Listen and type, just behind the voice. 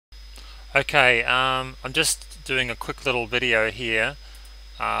Okay, I'm just doing a quick little video here.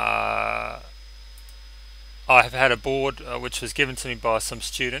 I have had a board which was given to me by some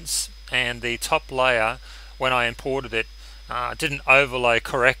students, and the top layer, when I imported it, didn't overlay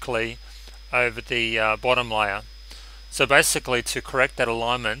correctly over the bottom layer. So basically, to correct that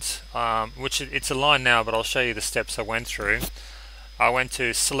alignment, which it's aligned now, but I'll show you the steps I went through. I went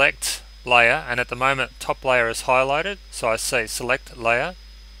to select layer, and at the moment top layer is highlighted, so I say select layer.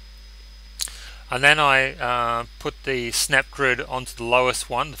 And then I put the snap grid onto the lowest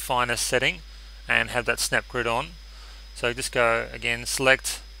one, the finest setting, and have that snap grid on. So just go again,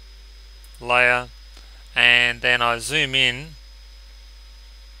 select layer, and then I zoom in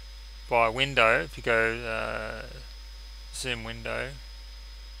by window. If you go zoom window,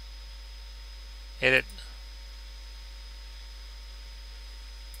 edit,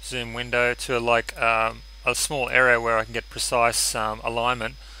 zoom window to a small area where I can get precise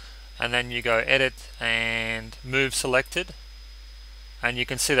alignment. And then you go edit and move selected, and you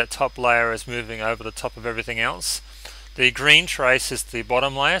can see that top layer is moving over the top of everything else. The green trace is the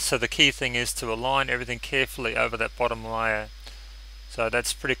bottom layer, so the key thing is to align everything carefully over that bottom layer. So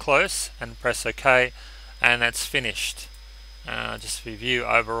that's pretty close, and press OK, and that's finished. Just review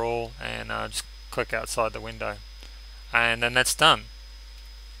overall, and just click outside the window, and then that's done.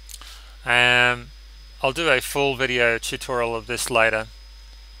 I'll do a full video tutorial of this later.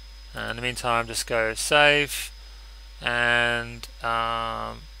 In the meantime, just go save and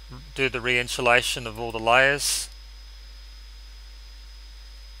do the re-insulation of all the layers,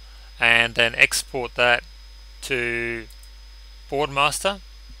 and then export that to Boardmaster,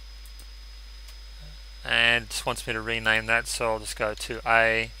 and it just wants me to rename that, so I'll just go to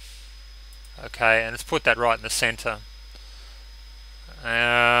A. Okay, and it's put that right in the center.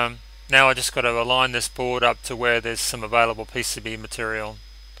 Now I just got to align this board up to where there's some available PCB material,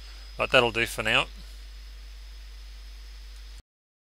 but that'll do for now.